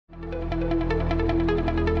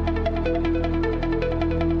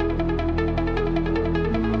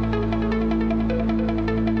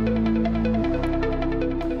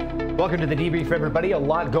Welcome to the Debrief, everybody. A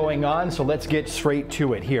lot going on, so let's get straight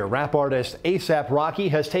to it here. Rap artist A$AP Rocky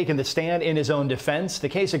has taken the stand in his own defense. The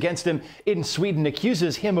case against him in Sweden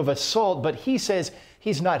accuses him of assault, but he says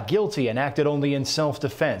he's not guilty and acted only in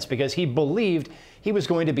self-defense because he believed he was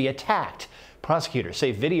going to be attacked. Prosecutors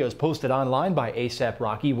say videos posted online by A$AP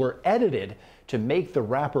Rocky were edited to make the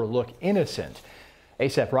rapper look innocent.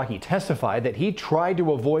 A$AP Rocky testified that he tried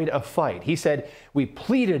to avoid a fight. He said, "We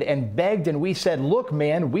pleaded and begged and we said, look,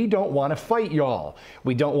 man, we don't want to fight y'all.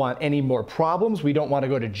 We don't want any more problems. We don't want to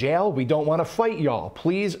go to jail. We don't want to fight y'all.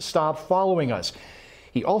 Please stop following us."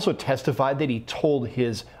 He also testified that he told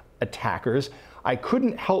his attackers, "I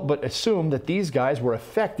couldn't help but assume that these guys were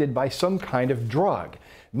affected by some kind of drug."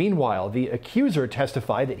 Meanwhile, the accuser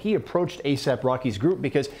testified that he approached A$AP Rocky's group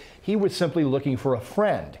because he was simply looking for a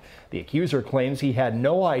friend. The accuser claims he had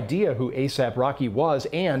no idea who A$AP Rocky was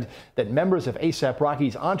and that members of A$AP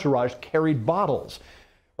Rocky's entourage carried bottles.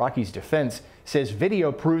 Rocky's defense says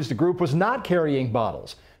video proves the group was not carrying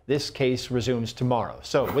bottles. This case resumes tomorrow.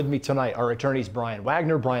 So with me tonight are attorneys Brian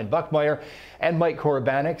Wagner, Brian Buckmeyer, and Mike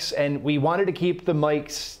Korobanics. And we wanted to keep the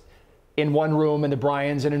mics in one room and the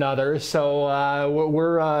Bryans in another. So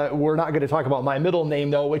we're not going to talk about my middle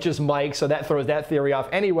name, though, which is Mike. So that throws that theory off.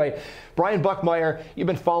 Anyway, Brian Buckmeyer, you've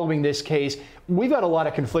been following this case. We've got a lot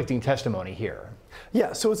of conflicting testimony here.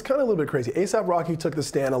 Yeah, so it's kind of a little bit crazy. A$AP Rocky took the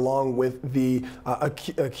stand along with the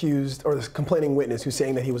accused or the complaining witness who's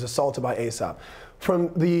saying that he was assaulted by A$AP.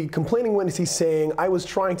 From the complaining witness, he's saying, "I was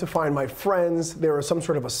trying to find my friends. There was some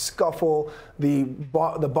sort of a scuffle. The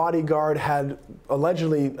bodyguard had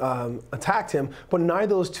allegedly attacked him, but neither of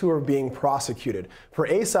those two are being prosecuted." For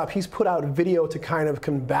A$AP, he's put out video to kind of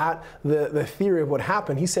combat the theory of what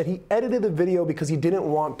happened. He said he edited the video because he didn't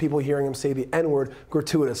want people hearing him say the N-word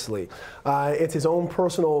gratuitously. It's his own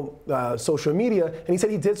personal social media, and he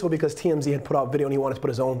said he did so because TMZ had put out video and he wanted to put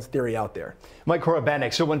his own theory out there. Mike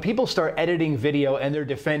Korobanics, so when people start editing video and they're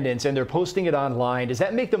defendants and they're posting it online, does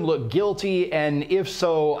that make them look guilty? And if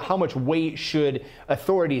so, how much weight should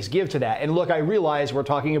authorities give to that? And look, I realize we're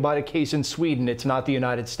talking about a case in Sweden. It's not the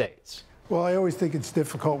United States. Well, I always think it's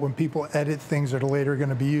difficult when people edit things that are later going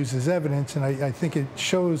to be used as evidence, and I think it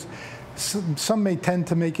shows some may tend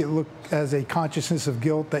to make it look as a consciousness of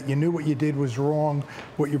guilt, that you knew what you did was wrong,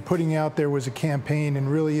 what you're putting out there was a campaign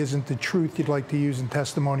and really isn't the truth you'd like to use in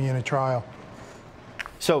testimony in a trial.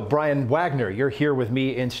 So, Brian Wagner, you're here with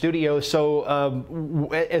me in studio. So,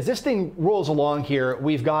 as this thing rolls along here,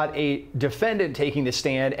 we've got a defendant taking the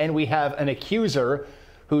stand, and we have an accuser,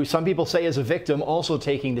 who some people say is a victim, also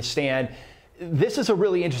taking the stand. This is a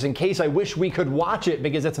really interesting case. I wish we could watch it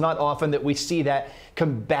because it's not often that we see that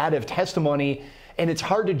combative testimony, and it's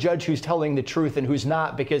hard to judge who's telling the truth and who's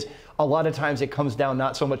not because a lot of times it comes down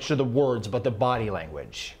not so much to the words, but the body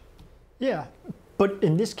language. Yeah. But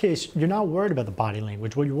in this case, you're not worried about the body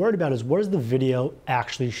language. What you're worried about is what does the video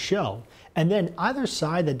actually show? And then either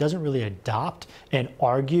side that doesn't really adopt and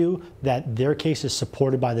argue that their case is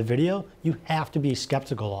supported by the video, you have to be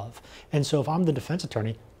skeptical of. And so if I'm the defense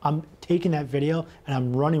attorney, I'm taking that video and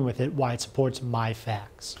I'm running with it while it supports my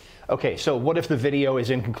facts. Okay, so what if the video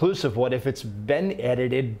is inconclusive? What if it's been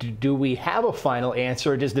edited? Do we have a final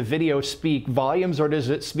answer? Does the video speak volumes or does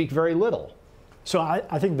it speak very little? So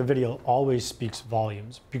I think the video always speaks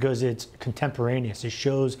volumes because it's contemporaneous. It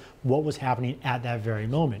shows what was happening at that very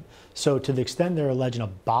moment. So to the extent they're alleging a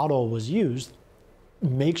bottle was used,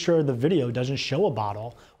 make sure the video doesn't show a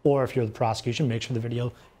bottle, or if you're the prosecution, make sure the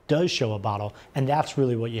video does show a bottle, and that's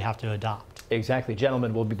really what you have to adopt. Exactly.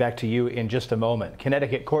 Gentlemen, we'll be back to you in just a moment.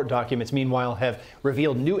 Connecticut court documents, meanwhile, have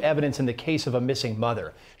revealed new evidence in the case of a missing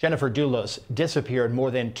mother. Jennifer Dulos disappeared more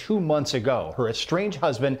than 2 months ago. Her estranged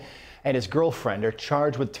husband and his girlfriend are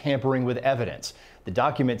charged with tampering with evidence. The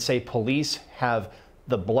documents say police have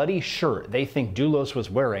the bloody shirt they think Dulos was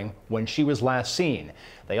wearing when she was last seen.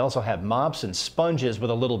 They also have mops and sponges with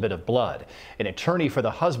a little bit of blood. An attorney for the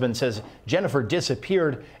husband says Jennifer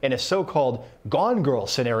disappeared in a so-called Gone Girl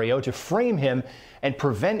scenario to frame him and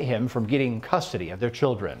prevent him from getting custody of their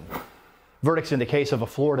children. Verdicts in the case of a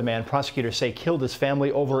Florida man prosecutors say killed his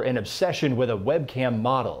family over an obsession with a webcam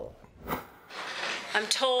model. I'm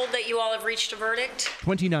told that you all have reached a verdict.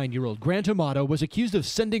 29-year-old Grant Amato was accused of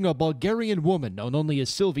sending a Bulgarian woman known only as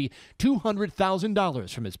Sylvie $200,000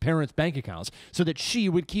 from his parents' bank accounts so that she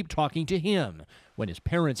would keep talking to him. When his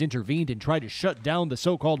parents intervened and tried to shut down the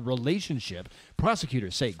so-called relationship,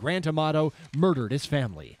 prosecutors say Grant Amato murdered his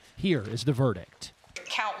family. Here is the verdict.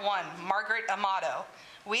 Count 1, Margaret Amato.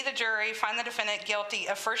 We, the jury, find the defendant guilty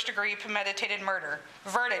of first-degree premeditated murder.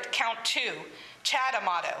 Verdict, count 2, Chad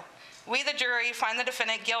Amato. We, the jury, find the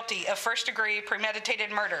defendant guilty of first-degree premeditated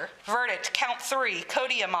murder. Verdict, count 3,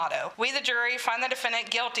 Cody Amato. We, the jury, find the defendant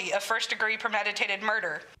guilty of first-degree premeditated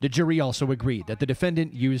murder. The jury also agreed that the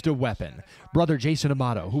defendant used a weapon. Brother Jason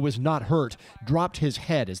Amato, who was not hurt, dropped his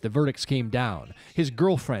head as the verdicts came down. His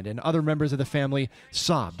girlfriend and other members of the family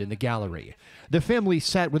sobbed in the gallery. The family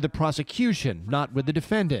sat with the prosecution, not with the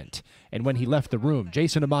defendant. And when he left the room,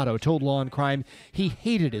 Jason Amato told Law and Crime he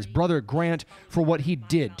hated his brother Grant for what he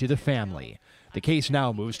did to the family. The case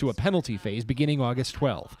now moves to a penalty phase beginning August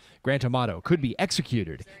 12th. Grant Amato could be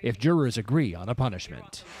executed if jurors agree on a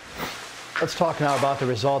punishment. Let's talk now about the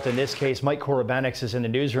result in this case. Mike Korobanix is in the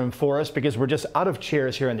newsroom for us because we're just out of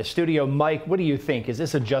chairs here in the studio. Mike, what do you think? Is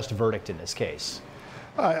this a just verdict in this case?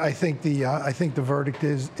 I think the verdict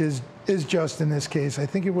is just in this case. I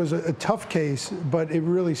think it was a tough case, but it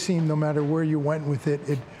really seemed no matter where you went with it,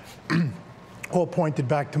 it all pointed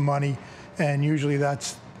back to money, and usually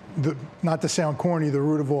that's not to sound corny, the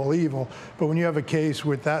root of all evil. But when you have a case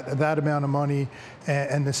with that amount of money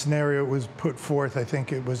and the scenario was put forth, I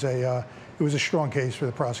think it was a strong case for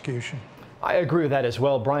the prosecution. I agree with that as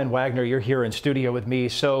well. Brian Wagner, you're here in studio with me.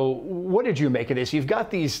 So what did you make of this? You've got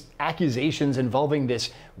these accusations involving this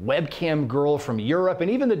webcam girl from Europe, and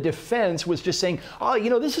even the defense was just saying, oh, you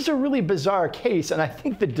know, this is a really bizarre case. And I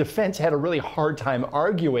think the defense had a really hard time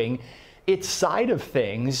arguing its side of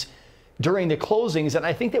things during the closings, and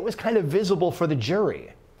I think that was kind of visible for the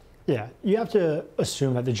jury. Yeah, you have to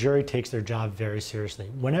assume that the jury takes their job very seriously.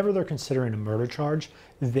 Whenever they're considering a murder charge,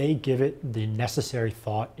 they give it the necessary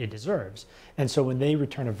thought it deserves. And so when they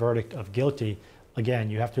return a verdict of guilty,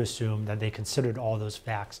 again, you have to assume that they considered all those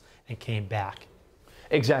facts and came back.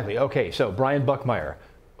 Exactly. Okay, so Brian Buckmeyer,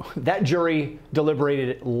 that jury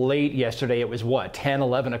deliberated late yesterday. It was what, 10,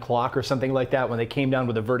 11 o'clock or something like that when they came down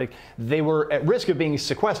with a verdict. They were at risk of being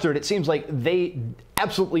sequestered. It seems like they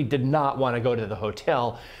absolutely did not want to go to the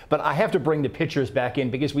hotel. But I have to bring the pictures back in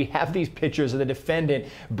because we have these pictures of the defendant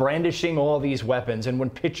brandishing all these weapons. And when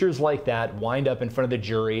pictures like that wind up in front of the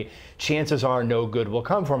jury, chances are no good will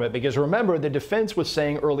come from it. Because remember, the defense was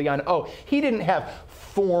saying early on, oh, he didn't have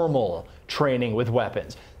formal training with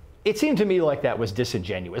weapons. It seemed to me like that was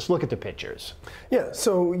disingenuous. Look at the pictures. Yeah,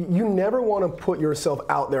 so you never want to put yourself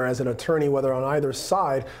out there as an attorney, whether on either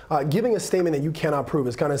side, giving a statement that you cannot prove.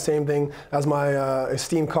 It's kind of the same thing as my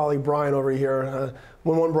esteemed colleague Brian over here.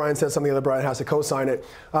 When one Brian says something, the other Brian has to co-sign it.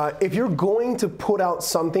 If you're going to put out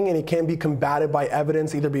something and it can be combated by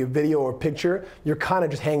evidence, either be a video or picture, you're kind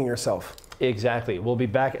of just hanging yourself. Exactly. We'll be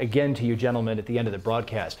back again to you gentlemen at the end of the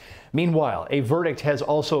broadcast. Meanwhile, a verdict has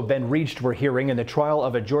also been reached, we're hearing, in the trial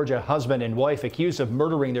of a Georgia husband and wife accused of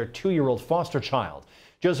murdering their 2-year-old foster child.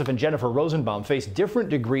 Joseph and Jennifer Rosenbaum face different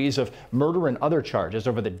degrees of murder and other charges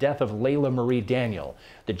over the death of Layla Marie Daniel.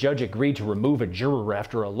 The judge agreed to remove a juror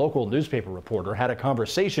after a local newspaper reporter had a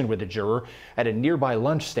conversation with the juror at a nearby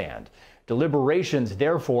lunch stand. Deliberations,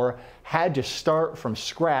 therefore, had to start from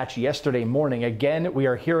scratch yesterday morning. Again, we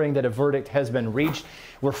are hearing that a verdict has been reached.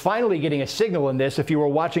 We're finally getting a signal in this. If you were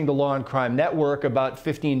watching the Law and Crime Network about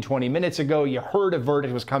 15-20 minutes ago, you heard a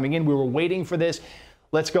verdict was coming in. We were waiting for this.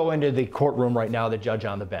 Let's go into the courtroom right now, the judge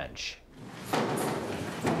on the bench.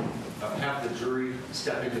 Have the jury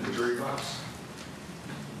step into the jury box.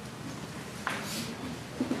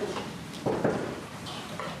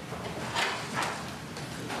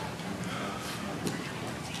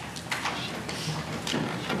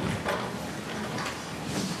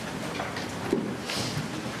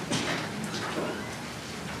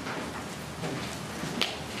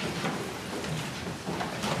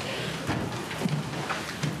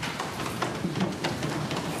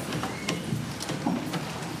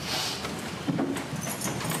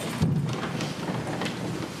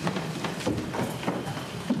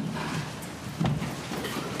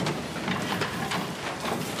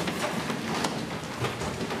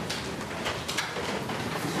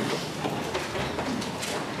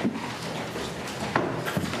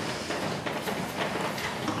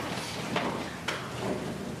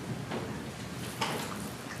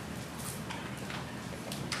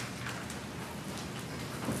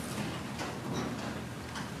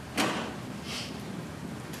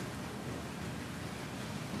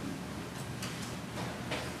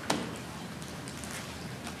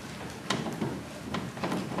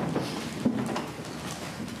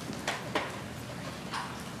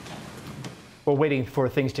 We're waiting for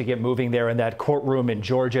things to get moving there in that courtroom in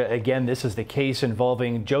Georgia. Again, this is the case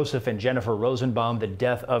involving Joseph and Jennifer Rosenbaum, the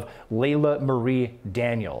death of Layla Marie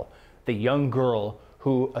Daniel, the young girl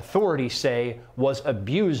who authorities say was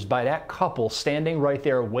abused by that couple standing right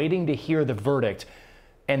there waiting to hear the verdict.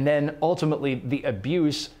 And then ultimately the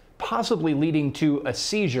abuse possibly leading to a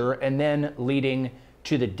seizure and then leading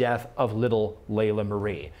to the death of little Layla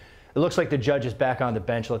Marie. It looks like the judge is back on the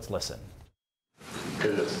bench. Let's listen. It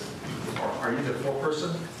is. Are you the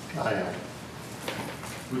foreperson? I am.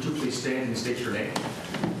 Would you please stand and state your name?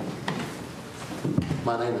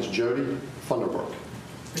 My name is Jody Funderburk.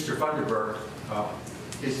 Mr. Funderburk,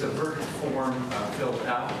 is the verdict form filled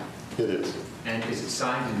out? It is. And is it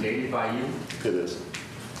signed and dated by you? It is.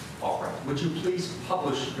 All right. Would you please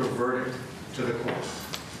publish your verdict to the court?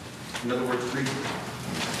 In other words, read.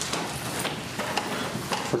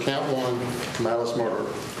 For count 1, malice murder,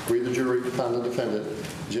 we the jury find the defendant,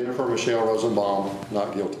 Jennifer Michelle Rosenbaum,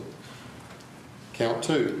 not guilty. Count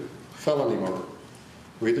 2, felony murder.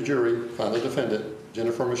 We the jury find the defendant,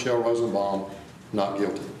 Jennifer Michelle Rosenbaum, not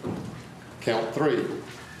guilty. Count 3,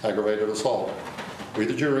 aggravated assault. We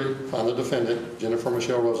the jury find the defendant, Jennifer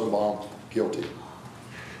Michelle Rosenbaum, guilty.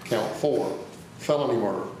 Count 4, felony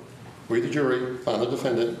murder. We the jury find the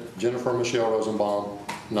defendant, Jennifer Michelle Rosenbaum,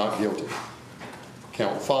 not guilty.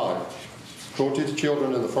 Count 5, cruelty to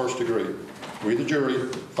children in the first degree. We the jury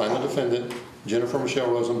find the defendant, Jennifer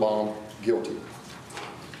Michelle Rosenbaum, guilty.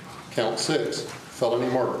 Count 6,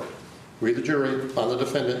 felony murder. We the jury find the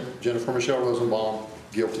defendant, Jennifer Michelle Rosenbaum,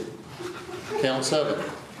 guilty. Count 7,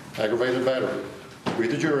 aggravated battery. We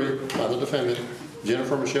the jury find the defendant,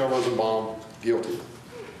 Jennifer Michelle Rosenbaum, guilty.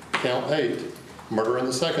 Count 8, murder in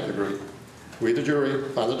the second degree. We the jury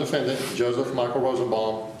find the defendant, Joseph Michael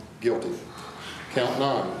Rosenbaum, guilty. Count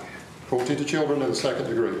 9, cruelty to children in the second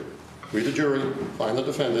degree. We the jury find the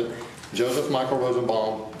defendant, Joseph Michael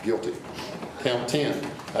Rosenbaum, guilty. Count 10,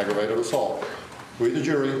 aggravated assault. We the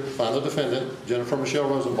jury find the defendant, Jennifer Michelle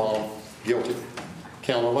Rosenbaum, guilty.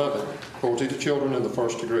 Count 11, cruelty to children in the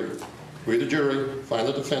first degree. We the jury find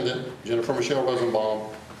the defendant, Jennifer Michelle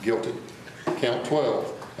Rosenbaum, guilty. Count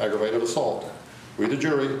 12, aggravated assault. We the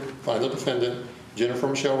jury find the defendant, Jennifer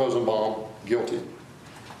Michelle Rosenbaum, guilty.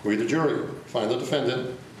 We the jury find the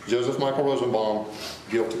defendant, Joseph Michael Rosenbaum,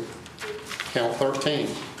 guilty. Count 13,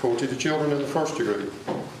 cruelty to children in the first degree.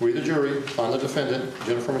 We the jury find the defendant,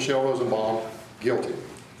 Jennifer Michelle Rosenbaum, guilty.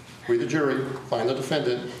 We the jury find the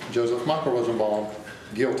defendant, Joseph Michael Rosenbaum,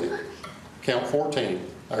 guilty. Count 14,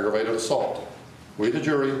 aggravated assault. We the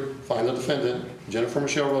jury find the defendant, Jennifer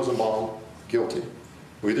Michelle Rosenbaum, guilty.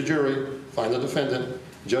 We the jury find the defendant,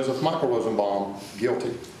 Joseph Michael Rosenbaum,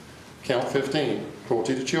 guilty. Count 15,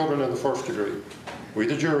 cruelty to children in the first degree. We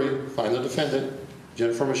the jury find the defendant,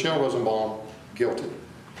 Jennifer Michelle Rosenbaum, guilty.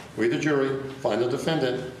 We the jury find the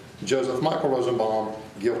defendant, Joseph Michael Rosenbaum,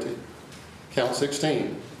 guilty. Count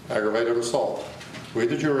 16, aggravated assault. We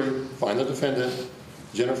the jury find the defendant,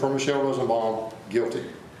 Jennifer Michelle Rosenbaum, guilty.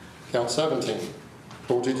 Count 17,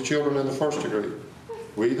 cruelty to children in the first degree.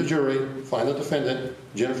 We the jury find the defendant,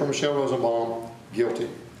 Jennifer Michelle Rosenbaum, guilty.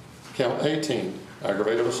 Count 18,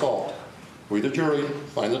 aggravated assault. We the jury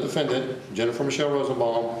find the defendant, Jennifer Michelle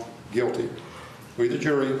Rosenbaum, guilty. We the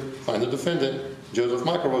jury find the defendant, Joseph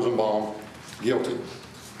Michael Rosenbaum, guilty.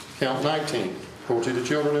 Count 19, cruelty to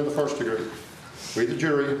children in the first degree. We the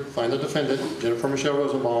jury find the defendant, Jennifer Michelle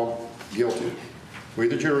Rosenbaum, guilty. We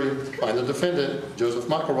the jury find the defendant, Joseph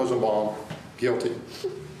Michael Rosenbaum, guilty.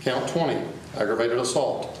 Count 20, aggravated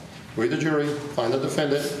assault. We the jury find the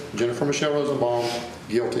defendant, Jennifer Michelle Rosenbaum,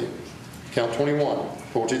 guilty. Count 21,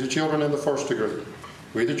 cruelty to children in the first degree.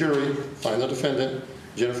 We the jury find the defendant,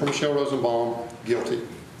 Jennifer Michelle Rosenbaum, guilty.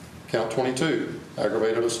 Count 22,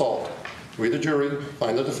 aggravated assault. We the jury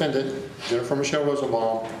find the defendant, Jennifer Michelle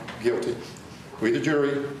Rosenbaum, guilty. We the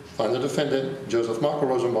jury find the defendant, Joseph Michael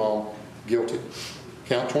Rosenbaum, guilty.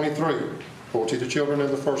 Count 23, cruelty to children in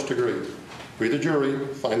the first degree. We the jury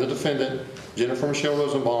find the defendant, Jennifer Michelle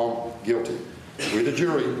Rosenbaum, guilty. We the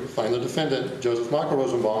jury find the defendant, Joseph Michael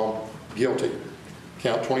Rosenbaum, guilty.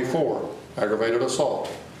 Count 24, aggravated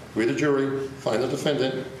assault. We the jury find the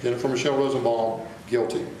defendant, Jennifer Michelle Rosenbaum,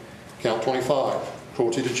 guilty. Count 25,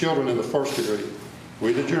 cruelty to children in the first degree.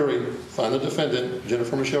 We the jury find the defendant,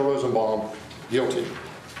 Jennifer Michelle Rosenbaum, guilty.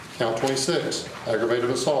 Count 26,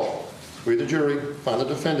 aggravated assault. We the jury find the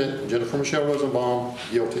defendant, Jennifer Michelle Rosenbaum,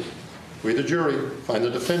 guilty. We the jury find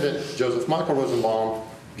the defendant, Joseph Michael Rosenbaum,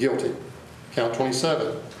 guilty. Count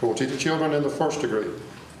 27, cruelty to children in the first degree.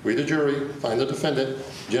 We the jury find the defendant,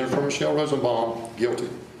 Jennifer Michelle Rosenbaum, guilty.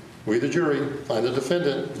 We the jury find the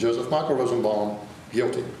defendant, Joseph Michael Rosenbaum,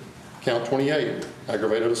 guilty. Count 28,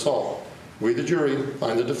 aggravated assault. We the jury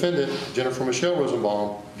find the defendant, Jennifer Michelle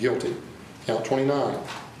Rosenbaum, guilty. Count 29,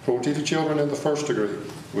 cruelty to children in the first degree.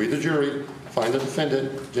 We the jury find the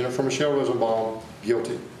defendant, Jennifer Michelle Rosenbaum,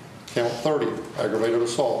 guilty. Count 30, aggravated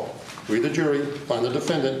assault. We the jury find the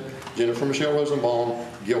defendant, Jennifer Michelle Rosenbaum,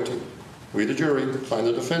 guilty. We, the jury, find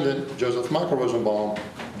the defendant, Joseph Michael Rosenbaum,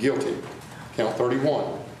 guilty. Count 31,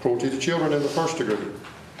 cruelty to children in the first degree.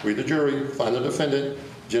 We, the jury, find the defendant,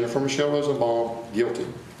 Jennifer Michelle Rosenbaum, guilty.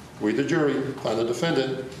 We, the jury, find the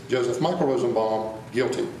defendant, Joseph Michael Rosenbaum,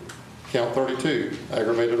 guilty. Count 32,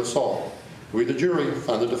 aggravated assault. We, the jury,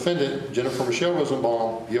 find the defendant, Jennifer Michelle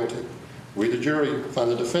Rosenbaum, guilty. We, the jury, find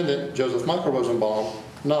the defendant, Joseph Michael Rosenbaum,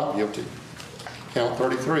 not guilty. Count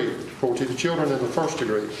 33, cruelty to children in the first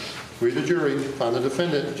degree. We, the jury, find the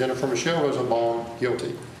defendant, Jennifer Michelle Rosenbaum,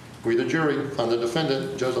 guilty. We, the jury, find the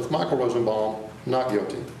defendant, Joseph Michael Rosenbaum, not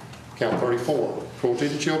guilty. Count 34, cruelty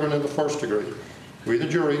to children in the first degree. We, the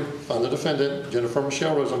jury, find the defendant, Jennifer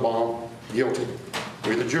Michelle Rosenbaum, guilty.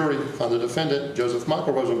 We, the jury, find the defendant, Joseph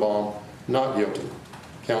Michael Rosenbaum, not guilty.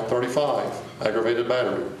 Count 35, aggravated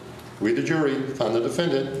battery. We, the jury, find the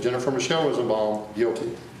defendant, Jennifer Michelle Rosenbaum,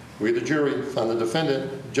 guilty. We, the jury, find the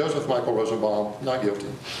defendant, Joseph Michael Rosenbaum, not guilty.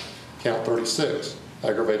 Count 36,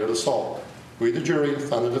 aggravated assault. We, the jury,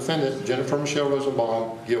 find the defendant, Jennifer Michelle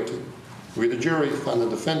Rosenbaum, guilty. We, the jury, find the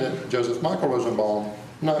defendant, Joseph Michael Rosenbaum,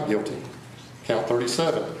 not guilty. Count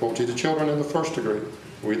 37, cruelty to children in the first degree.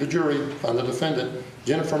 We, the jury, find the defendant,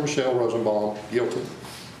 Jennifer Michelle Rosenbaum, guilty.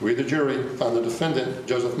 We, the jury, find the defendant,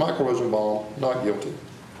 Joseph Michael Rosenbaum, not guilty.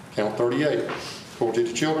 Count 38, cruelty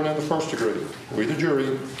to children in the first degree. We, the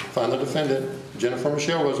jury, find the defendant, Jennifer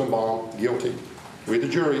Michelle Rosenbaum, guilty. We, the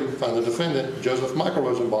jury, find the defendant, Joseph Michael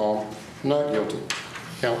Rosenbaum, not guilty.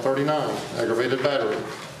 Count 39, aggravated battery.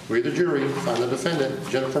 We, the jury, find the defendant,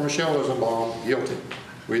 Jennifer Michelle Rosenbaum, guilty.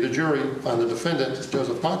 We, the jury, find the defendant,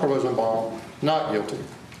 Joseph Michael Rosenbaum, not guilty.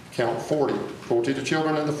 Count 40, cruelty to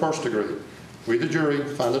children in the first degree. We, the jury,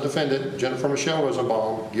 find the defendant, Jennifer Michelle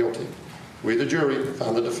Rosenbaum, guilty. We, the jury,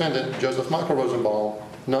 find the defendant, Joseph Michael Rosenbaum,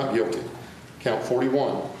 not guilty. Count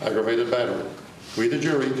 41, aggravated battery. We, the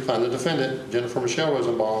jury, find the defendant, Jennifer Michelle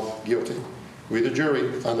Rosenbaum, guilty. We, the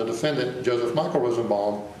jury, find the defendant, Joseph Michael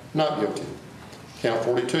Rosenbaum, not guilty. Count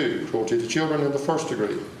 42, cruelty to children in the first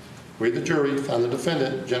degree. We, the jury, find the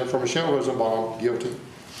defendant, Jennifer Michelle Rosenbaum, guilty.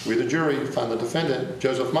 We, the jury, find the defendant,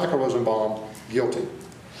 Joseph Michael Rosenbaum, guilty.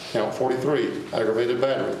 Count 43, aggravated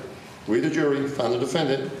battery. We, the jury, find the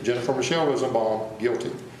defendant, Jennifer Michelle Rosenbaum,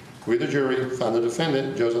 guilty. We, the jury, find the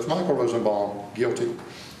defendant, Joseph Michael Rosenbaum, guilty.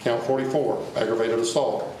 Count 44, aggravated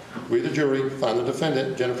assault. We, the jury, find the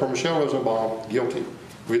defendant, Jennifer Michelle Rosenbaum, guilty.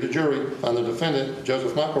 We, the jury, find the defendant,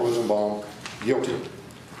 Joseph Michael Rosenbaum, guilty.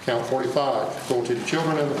 Count 45, cruelty to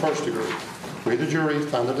children in the first degree. We, the jury,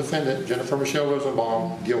 find the defendant, Jennifer Michelle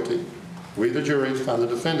Rosenbaum, guilty. We, the jury, find the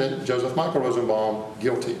defendant, Joseph Michael Rosenbaum,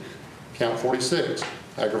 guilty. Count 46,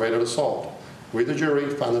 aggravated assault. We, the jury,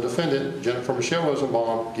 find the defendant, Jennifer Michelle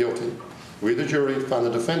Rosenbaum, guilty. We, the jury, find the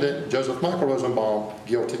defendant, Joseph Michael Rosenbaum,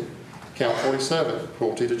 guilty. Count 47,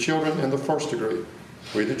 cruelty to children in the first degree.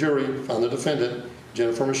 We, the jury, find the defendant,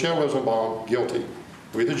 Jennifer Michelle Rosenbaum, guilty.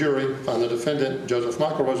 We, the jury, find the defendant, Joseph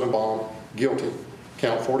Michael Rosenbaum, guilty.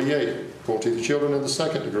 Count 48, cruelty to children in the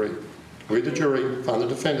second degree. We, the jury, find the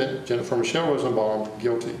defendant, Jennifer Michelle Rosenbaum,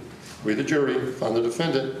 guilty. We, the jury, find the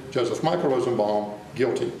defendant, Joseph Michael Rosenbaum,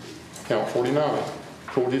 guilty. Count 49,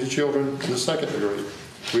 cruelty to children in the second degree.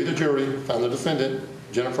 We, the jury, find the defendant,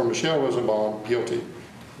 Jennifer Michelle Rosenbaum, guilty.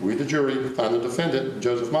 We, the jury, find the defendant,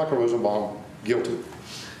 Joseph Michael Rosenbaum, guilty.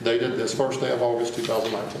 Dated this first day of August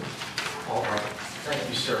 2019. All right. Thank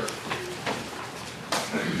you, sir.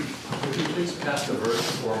 Would you please pass the verdict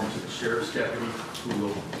form to the sheriff's deputy, who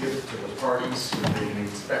will give it to the parties who may be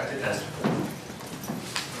inspected as before.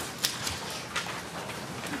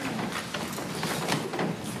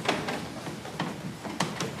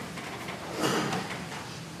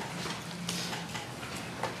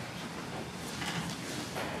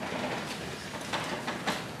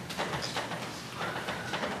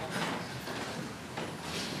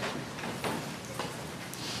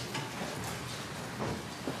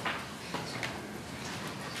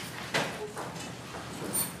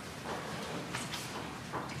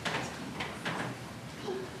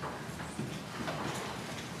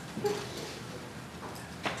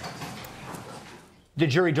 The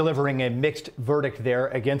jury delivering a mixed verdict there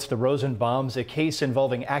against the Rosenbaums, a case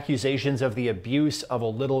involving accusations of the abuse of a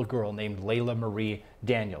little girl named Layla Marie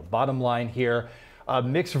Daniel. Bottom line here, a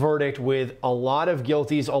mixed verdict with a lot of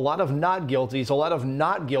guilties, a lot of not guilties, a lot of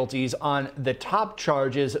not guilties on the top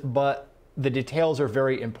charges, but the details are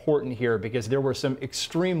very important here because there were some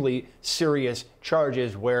extremely serious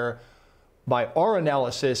charges where, by our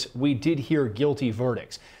analysis, we did hear guilty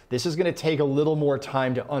verdicts. This is going to take a little more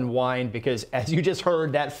time to unwind because, as you just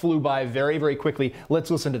heard, that flew by very, very quickly.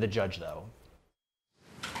 Let's listen to the judge, though.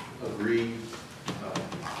 Agreed.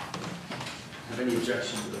 Have any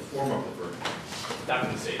objection to the form of the verdict? Not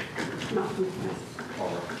from the state. All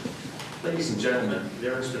right. Ladies and gentlemen,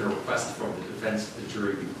 there has been a request from the defense that the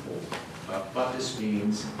jury be polled. What this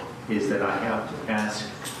means is that I have to ask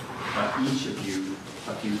each of you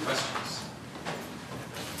a few questions.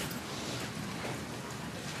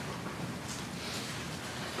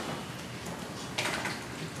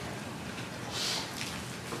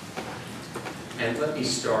 And let me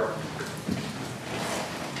start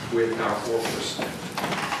with our foreperson,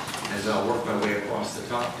 as I'll work my way across the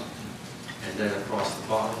top, and then across the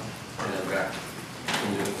bottom, and then back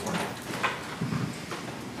into the corner.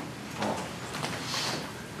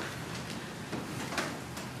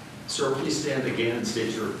 Sir, please stand again and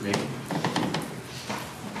state your name.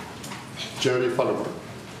 Jody Funderburg.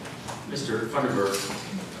 Mr. Funderburg,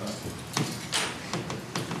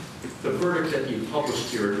 the verdict that you published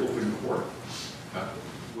here in open court,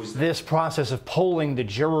 this process of polling the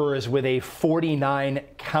jurors with a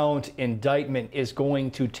 49-count indictment is going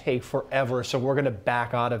to take forever, so we're going to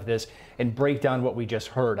back out of this and break down what we just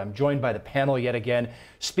heard. I'm joined by the panel yet again,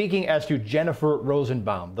 speaking as to Jennifer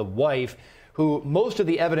Rosenbaum, the wife, who most of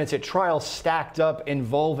the evidence at trial stacked up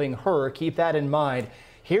involving her. Keep that in mind.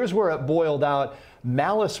 Here's where it boiled out.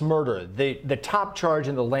 Malice murder, the top charge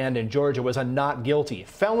in the land in Georgia, was a not guilty.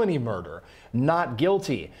 Felony murder, not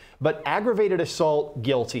guilty. But aggravated assault,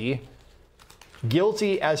 guilty.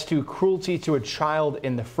 Guilty as to cruelty to a child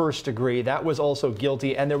in the first degree, that was also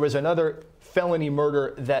guilty. And there was another felony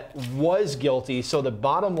murder that was guilty. So the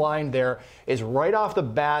bottom line there is right off the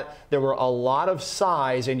bat, there were a lot of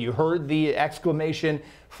sighs, and you heard the exclamation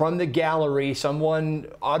from the gallery. Someone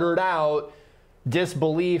uttered out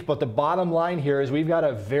disbelief, but the bottom line here is we've got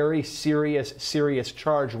a very serious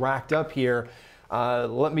charge racked up here.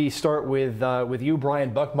 Let me start with you,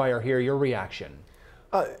 Brian Buckmeyer here, your reaction.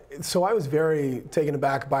 So I was very taken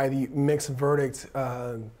aback by the mixed verdict.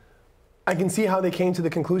 I can see how they came to the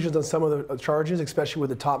conclusions on some of the charges, especially with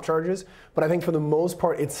the top charges, but I think for the most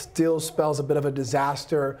part, it still spells a bit of a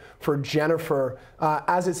disaster for Jennifer.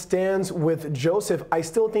 As it stands with Joseph, I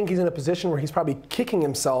still think he's in a position where he's probably kicking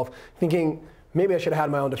himself, thinking, maybe I should have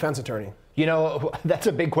had my own defense attorney. You know, that's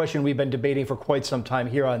a big question we've been debating for quite some time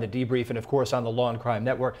here on the Debrief and, of course, on the Law and Crime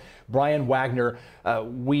Network. Brian Wagner,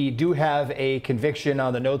 we do have a conviction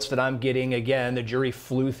on the notes that I'm getting. Again, the jury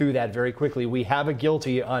flew through that very quickly. We have a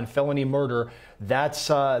guilty on felony murder. That's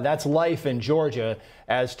life in Georgia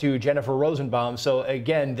as to Jennifer Rosenbaum. So,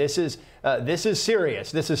 again, this is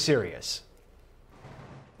serious. This is serious.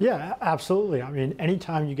 Yeah, absolutely. I mean,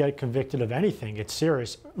 anytime you get convicted of anything, it's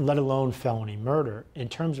serious, let alone felony murder. In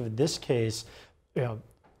terms of this case, you know,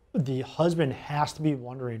 the husband has to be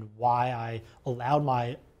wondering why I allowed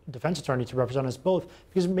my defense attorney to represent us both,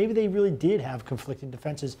 because maybe they really did have conflicting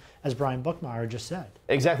defenses, as Brian Buckmeyer just said.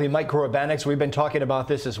 Exactly. Mike Korobanix, we've been talking about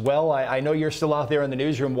this as well. I know you're still out there in the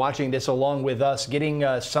newsroom watching this along with us, getting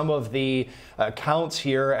some of the counts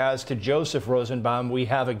here as to Joseph Rosenbaum. We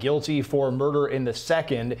have a guilty for murder in the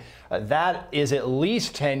second. That is at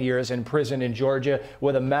least 10 years in prison in Georgia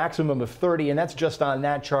with a maximum of 30, and that's just on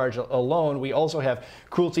that charge alone. We also have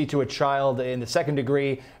cruelty to a child in the second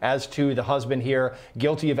degree as to the husband here,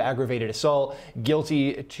 guilty of aggravated assault,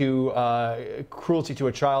 guilty to cruelty to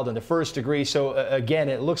a child in the first degree. So again,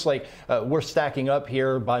 it looks like we're stacking up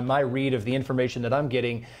here by my read of the information that I'm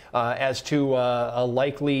getting as to a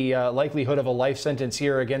likelihood of a life sentence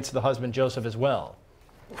here against the husband, Joseph, as well.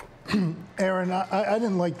 Aaron, I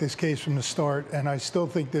didn't like this case from the start, and I still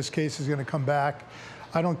think this case is going to come back.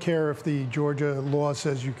 I don't care if the Georgia law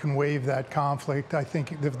says you can waive that conflict. I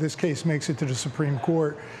think if this case makes it to the Supreme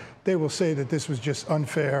Court, they will say that this was just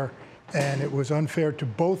unfair, and it was unfair to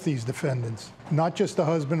both these defendants, not just the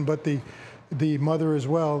husband, but the mother as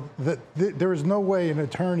well. That there is no way an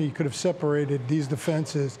attorney could have separated these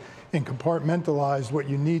defenses and compartmentalized what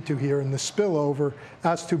you need to here in the spillover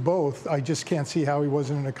as to both. I just can't see how he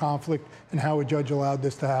wasn't in a conflict and how a judge allowed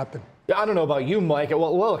this to happen. I don't know about you, Mike.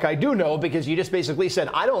 Well, look, I do know, because you just basically said,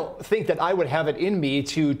 I don't think that I would have it in me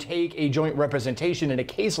to take a joint representation in a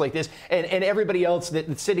case like this. And everybody else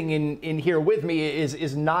that's sitting in here with me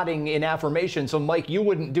is nodding in affirmation. So, Mike, you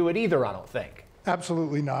wouldn't do it either, I don't think.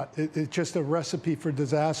 Absolutely not. It's just a recipe for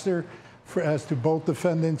disaster. As to both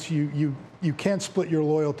defendants, you can't split your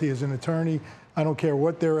loyalty as an attorney. I don't care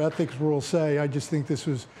what their ethics rules say. I just think this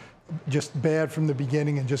was just bad from the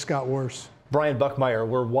beginning and just got worse. Brian Buckmeyer,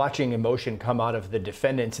 we're watching emotion come out of the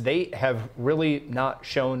defendants. They have really not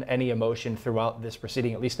shown any emotion throughout this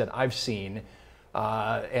proceeding, at least that I've seen.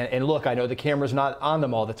 And look, I know the camera's not on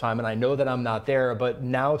them all the time, and I know that I'm not there, but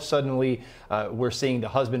now suddenly we're seeing the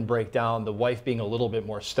husband break down, the wife being a little bit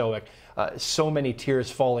more stoic, so many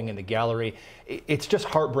tears falling in the gallery. It's just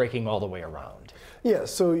heartbreaking all the way around. Yeah,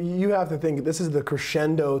 so you have to think this is the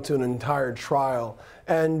crescendo to an entire trial.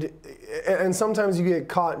 And sometimes you get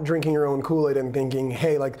caught drinking your own Kool-Aid and thinking,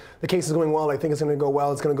 hey, like, the case is going well, I think it's going to go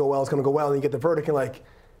well, it's going to go well, it's going to go well, and you get the verdict and like,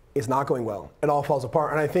 it's not going well. It all falls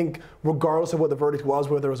apart. And I think regardless of what the verdict was,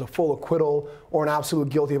 whether it was a full acquittal or an absolute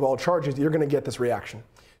guilty of all charges, you're going to get this reaction.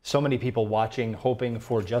 So many people watching, hoping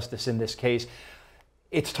for justice in this case.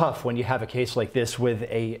 It's tough when you have a case like this with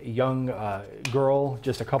a young girl,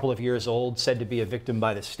 just a couple of years old, said to be a victim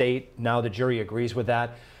by the state. Now the jury agrees with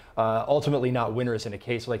that. Ultimately not winners in a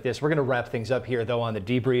case like this. We're going to wrap things up here, though, on the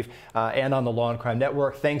Debrief and on the Law and Crime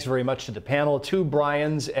Network. Thanks very much to the panel. 2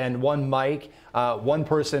 Brians and 1 Mike, one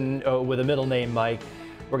person with a middle name Mike.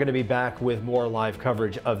 We're going to be back with more live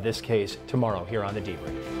coverage of this case tomorrow here on the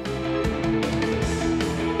Debrief.